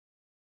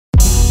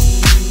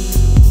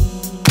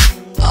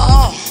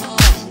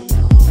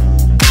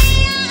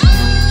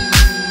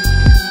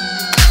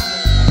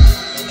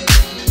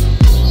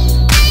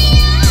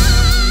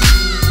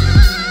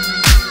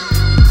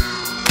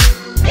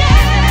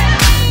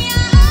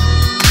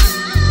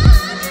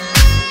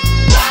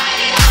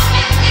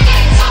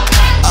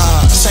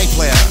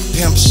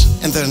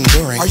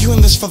jury. Are you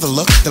in this for the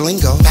look, the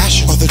lingo,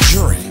 fashion, or the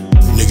jury?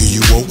 Nigga,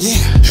 you woke? Yeah.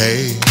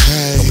 Hey,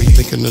 don't be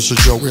thinking this a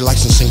joke.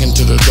 Relaxing, singing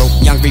to the dope.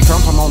 Young B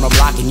from on the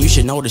block, and you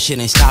should know the shit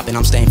ain't stopping.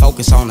 I'm staying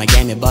focused on the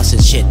game and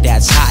busting shit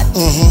that's hot.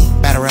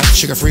 Batter up,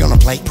 sugar free on the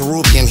plate.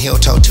 Peruvian heel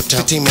toe, tiptoe.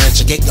 15 minutes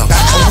to get go.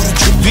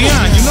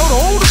 Deion, you know the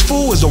oldest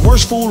fool is the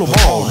worst fool of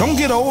all. Don't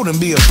get old and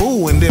be a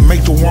fool and then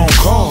make the wrong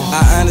call.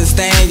 I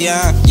understand,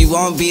 young. You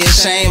won't be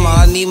ashamed.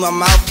 I need my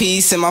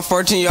mouthpiece and my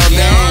 14-year-old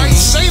game.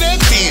 Say that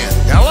then.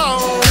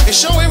 Hello. And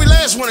show every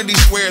last one of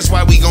these squares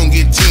why we gon'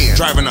 get 10.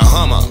 Driving a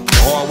Hummer.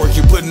 The hard work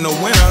you put in the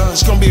winter,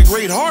 it's gonna be a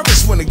great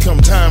harvest when it come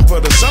time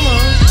for the summer.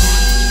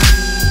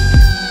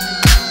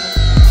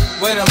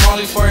 Wait, I'm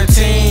only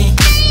 14.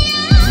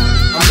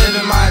 I'm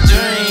living my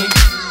dream.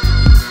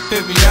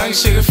 Pimpin' young,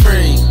 sugar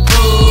free.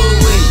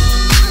 Ooh wee,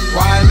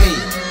 why me?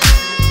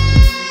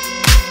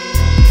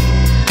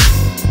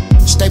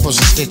 Staples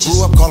and stitches.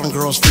 Grew up calling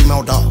girls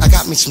female dog. I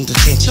got me some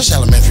detention. Just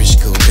elementary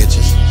school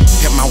bitches.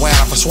 Kept my way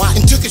off a SWAT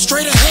and took it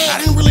straight ahead. I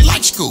didn't really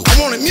like school. I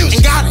wanted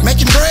music and got it.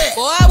 Making bread.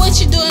 Boy, what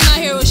you doing out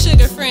here with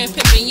sugar friend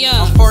Pimpin'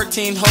 Young? I'm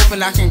 14,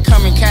 hoping I can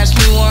come and catch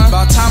me one.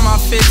 By the time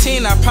I'm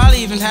 15, I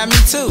probably even have me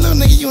too.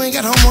 Little nigga, you ain't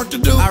got homework to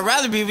do. I'd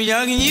rather be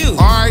young than you.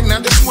 Alright,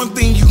 now this one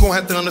thing you gon'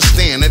 have to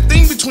understand. That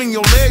thing between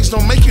your legs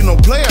don't make you no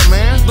player,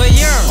 man. But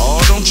young.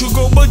 Oh, don't you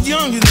go but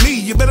young as me.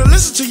 You better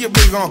listen to your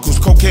big uncles,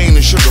 cocaine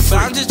and sugar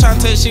free. But I'm just trying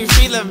to tell you, sugar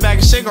free, left a bag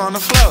of sugar on the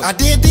floor. I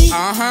did, D?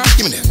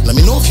 Give me that. Let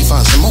me know if you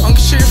find some more.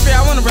 Uncle Sugar Free,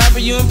 I wanna rap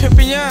with you and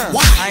Pimpin' Young.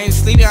 Why? I ain't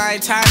sleeping, I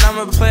ain't tired, I'm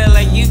a player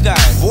like you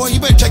guys. Boy, you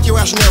better take your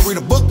ass in there and read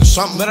a book or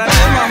something. But I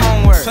did my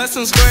homework. Plus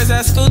some squares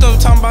at school don't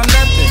talk about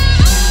nothing.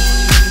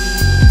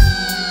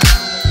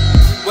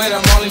 Wait,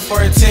 I'm only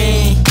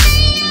 14.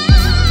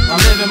 I'm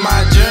living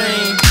my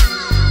dream.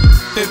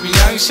 Pimpin'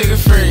 Young, sugar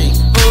free.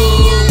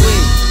 Ooh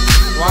wee,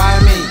 why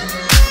me?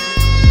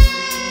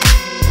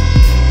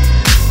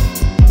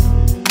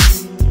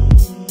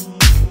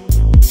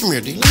 Come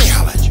here, D. Let me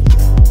holler at you.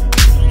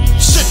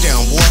 Sit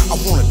down, boy. I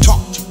wanna talk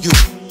to you.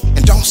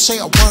 And don't say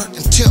a word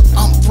until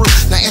I'm through.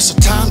 Now it's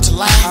a time to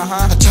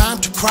laugh, a time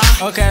to cry,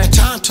 a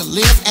time to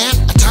live,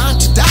 and a time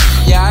to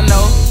die. Yeah, I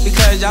know,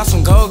 because y'all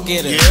some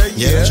go-getters.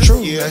 Yeah, that's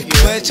true.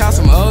 But y'all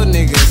some old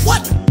niggas.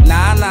 What?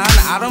 Nah,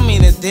 I don't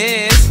mean to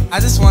diss. I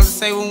just wanted to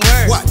say one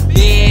word. What?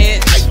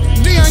 Dead. Hey,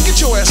 Deion, get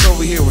your ass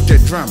over here with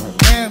that drama.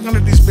 Man, none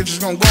of these bitches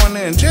gonna go in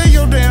there and tell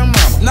your damn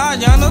mama. Nah,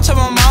 y'all don't tell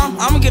my mom.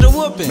 I'ma get a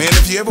whooping. Man,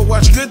 if you ever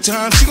watch Good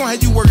Times, she gonna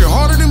have you working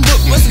harder than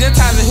bookmen. What's the Good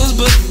Times and who's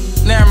book?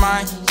 Never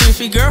mind.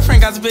 Your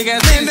girlfriend got the big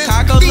ass man,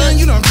 taco. Deion,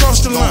 you done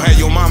crossed the line. Have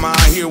your mama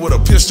out here with a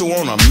pistol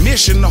on a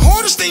mission. The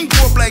hardest thing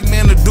for a black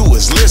man to do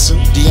is listen.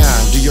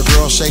 Deion, do your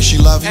girl say she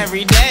love you?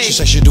 Every day. She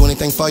say she'll do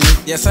anything for you?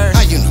 Yes, sir.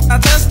 How you know? I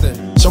test her.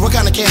 So what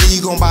kind of candy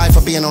you gonna buy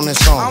for being on this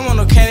song? I don't want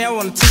no candy. I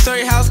want a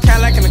 2-story house,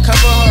 Cadillac, and a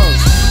couple of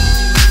hoes.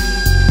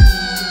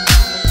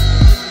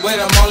 Wait,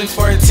 I'm only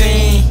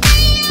 14.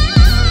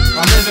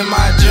 I'm living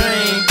my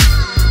dream.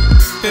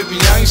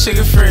 Pimpin' Young,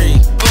 sugar free.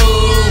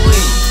 Ooh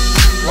wee,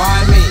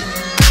 why me?